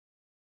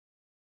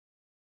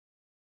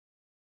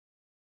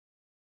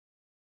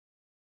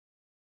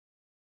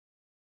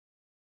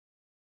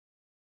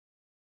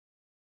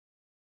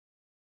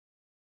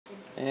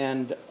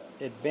and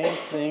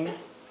advancing.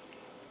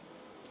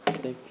 I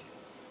think,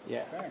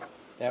 yeah,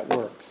 that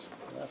works.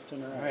 Left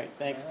and right. All right,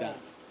 thanks, Don.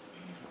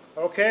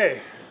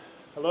 Okay,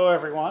 hello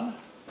everyone.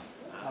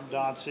 I'm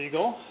Don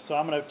Siegel. So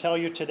I'm going to tell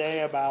you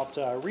today about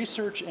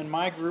research in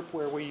my group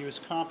where we use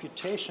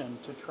computation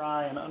to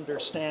try and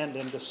understand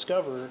and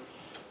discover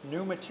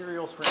new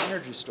materials for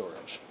energy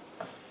storage.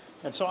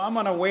 And so I'm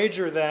going to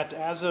wager that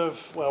as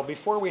of, well,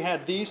 before we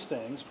had these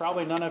things,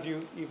 probably none of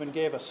you even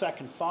gave a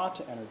second thought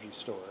to energy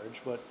storage,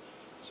 but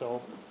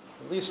so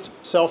at least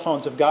cell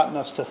phones have gotten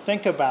us to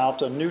think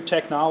about a new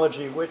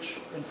technology which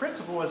in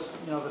principle is,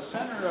 the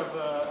center of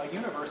a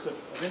universe of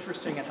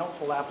interesting and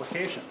helpful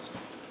applications.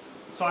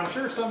 So I'm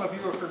sure some of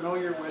you are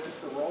familiar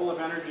with the role of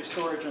energy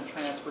storage in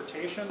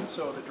transportation.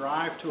 So the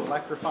drive to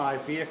electrify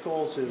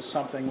vehicles is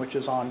something which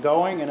is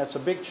ongoing, and it's a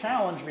big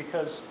challenge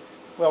because,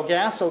 well,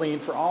 gasoline,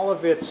 for all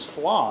of its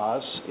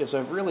flaws, is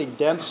a really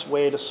dense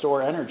way to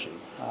store energy.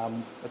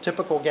 A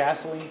typical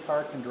gasoline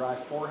car can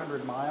drive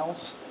 400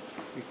 miles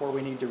before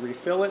we need to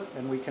refill it,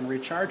 and we can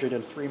recharge it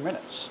in 3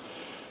 minutes.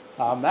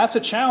 That's a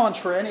challenge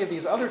for any of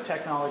these other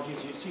technologies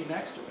you see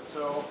next to it.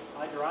 So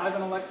I drive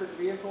an electric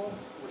vehicle.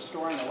 We're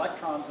storing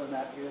electrons in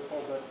that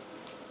vehicle, but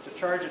to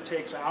charge it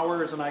takes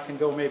hours, and I can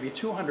go maybe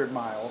 200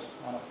 miles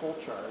on a full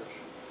charge.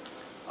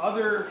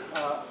 Other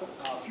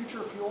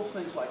future fuels,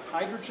 things like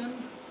hydrogen,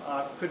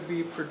 could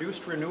be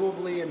produced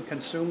renewably and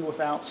consumed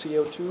without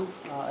CO2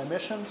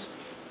 emissions.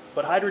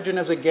 But hydrogen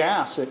is a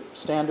gas at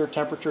standard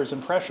temperatures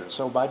and pressures,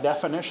 so by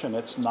definition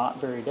it's not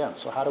very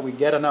dense. So how do we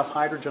get enough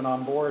hydrogen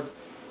on board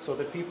so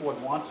that people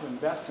would want to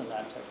invest in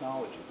that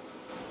technology?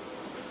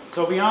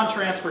 So beyond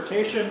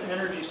transportation,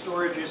 energy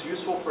storage is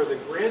useful for the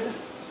grid.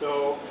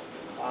 So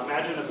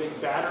imagine a big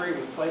battery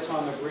we place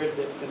on the grid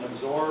that can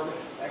absorb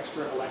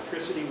extra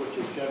electricity, which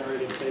is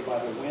generated, say,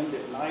 by the wind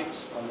at night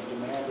when the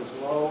demand is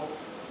low.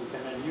 We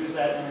can then use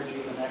that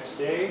energy the next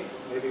day,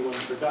 maybe when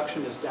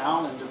production is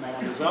down and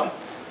demand is up.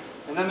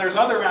 And then there's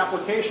other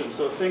applications,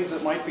 so things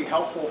that might be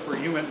helpful for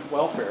human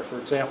welfare, for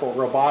example,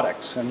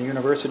 robotics. And the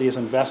university is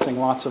investing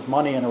lots of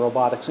money in a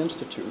robotics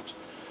institute.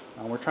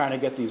 We're trying to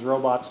get these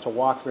robots to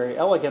walk very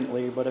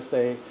elegantly, but if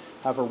they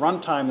have a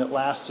runtime that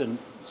lasts in,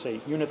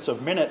 say, units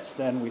of minutes,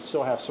 then we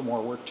still have some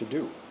more work to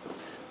do.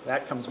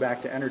 That comes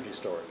back to energy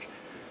storage.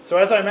 So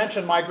as I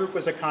mentioned, my group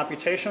was a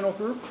computational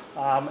group,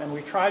 and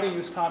we try to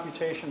use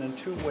computation in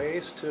two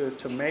ways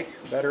to make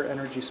better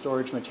energy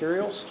storage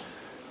materials.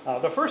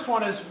 The first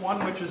one is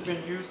one which has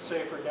been used,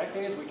 say, for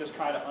decades. We just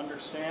try to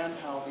understand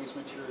how these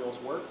materials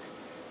work.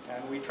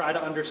 And we try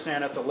to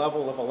understand at the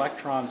level of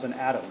electrons and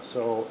atoms.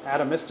 So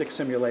atomistic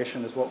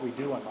simulation is what we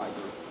do in my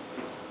group.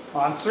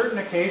 On certain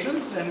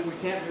occasions, and we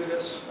can't do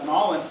this in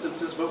all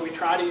instances, but we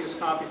try to use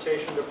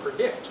computation to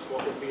predict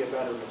what would be a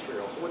better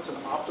material. So what's an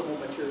optimal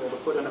material to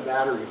put in a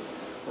battery,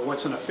 or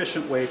what's an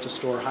efficient way to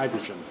store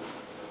hydrogen?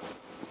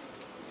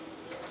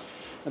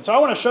 And so I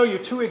want to show you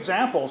two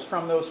examples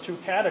from those two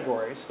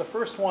categories. The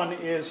first one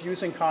is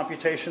using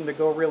computation to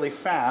go really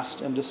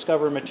fast and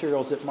discover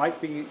materials that might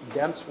be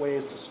dense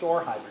ways to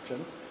store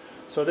hydrogen.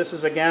 So this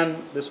is,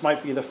 again, this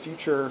might be the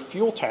future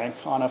fuel tank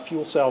on a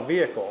fuel cell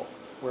vehicle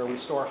where we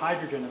store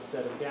hydrogen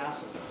instead of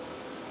gasoline.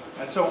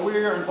 And so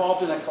we're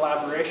involved in a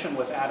collaboration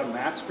with Adam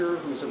Matzker,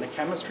 who's in the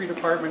chemistry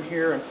department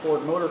here, and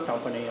Ford Motor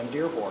Company in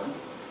Dearborn.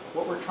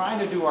 What we're trying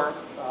to do are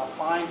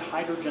find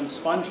hydrogen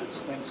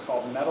sponges, things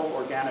called metal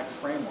organic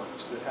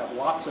frameworks that have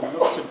lots of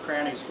nooks and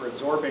crannies for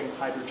absorbing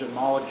hydrogen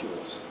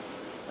molecules.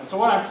 And so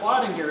what I'm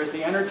plotting here is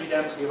the energy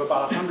density of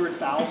about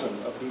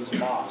 100,000 of these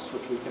MOFs,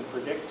 which we can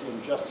predict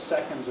in just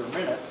seconds or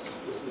minutes.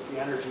 This is the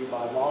energy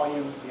by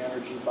volume, the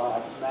energy by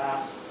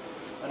mass.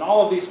 And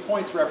all of these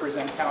points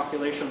represent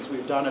calculations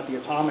we've done at the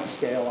atomic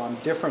scale on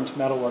different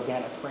metal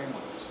organic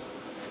frameworks.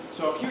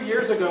 So a few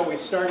years ago, we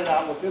started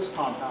out with this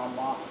compound,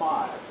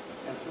 MOF5.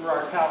 And through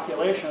our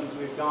calculations,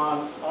 we've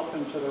gone up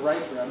and to the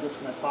right here. I'm just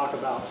going to talk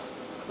about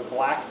the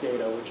black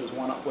data, which is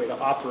one way to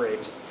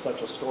operate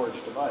such a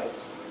storage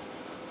device.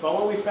 But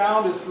what we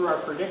found is through our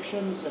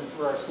predictions and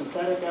through our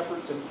synthetic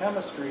efforts in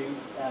chemistry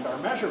and our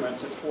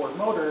measurements at Ford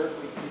Motor,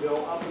 we can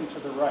go up and to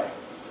the right.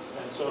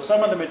 And so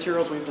some of the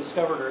materials we've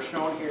discovered are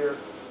shown here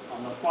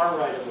on the far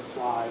right of the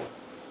slide.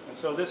 And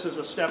so this is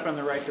a step in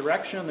the right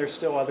direction. There's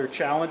still other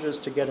challenges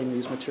to getting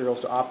these materials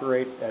to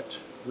operate at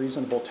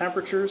reasonable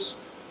temperatures.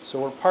 So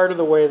we're part of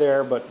the way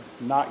there, but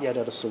not yet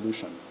at a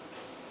solution.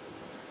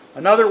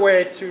 Another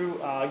way to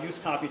use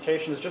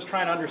computation is just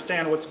trying to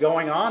understand what's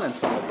going on in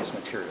some of these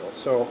materials.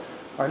 So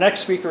our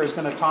next speaker is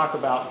going to talk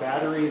about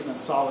batteries and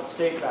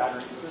solid-state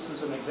batteries. This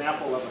is an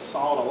example of a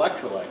solid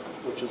electrolyte,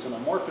 which is an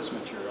amorphous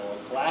material,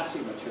 a glassy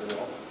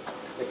material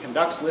that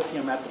conducts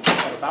lithium at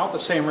about the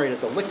same rate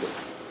as a liquid.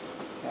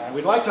 And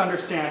we'd like to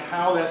understand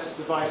how this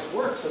device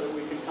works so that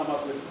we can come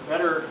up with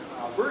better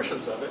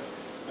versions of it.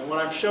 And what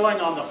I'm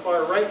showing on the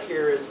far right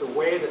here is the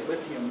way that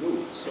lithium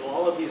moves. So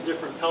all of these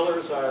different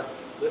colors are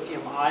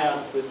lithium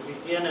ions that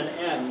begin and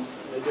end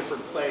in a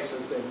different place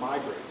as they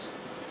migrate.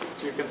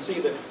 So you can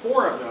see that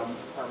 4 of them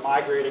are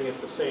migrating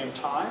at the same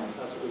time.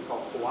 That's what we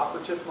call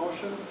cooperative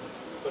motion.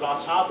 But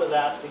on top of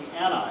that, the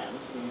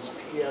anions, these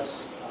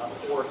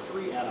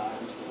PS43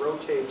 anions,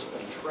 rotate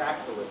and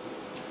track the lithium.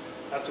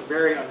 That's a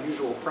very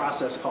unusual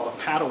process called a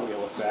paddle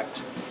wheel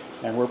effect.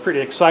 And we're pretty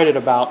excited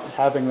about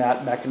having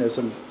that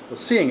mechanism,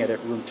 seeing it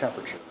at room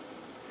temperature.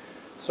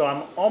 So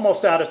I'm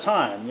almost out of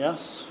time,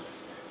 yes?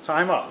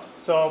 Time up.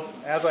 So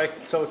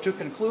to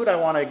conclude, I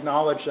want to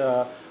acknowledge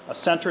a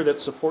center that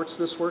supports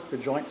this work, the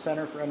Joint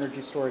Center for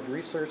Energy Storage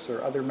Research. There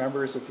are other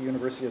members at the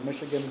University of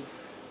Michigan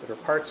that are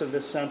parts of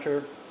this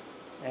center.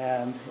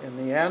 And in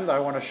the end, I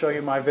want to show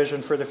you my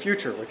vision for the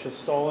future, which is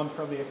stolen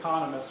from The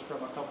Economist from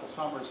a couple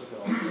summers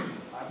ago.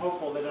 I'm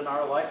hopeful that in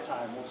our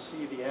lifetime, we'll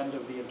see the end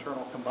of the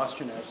internal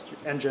combustion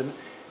engine,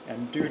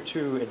 and due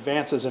to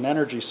advances in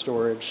energy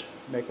storage,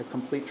 make a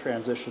complete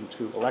transition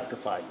to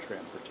electrified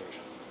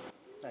transportation.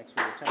 Thanks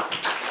for your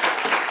attention.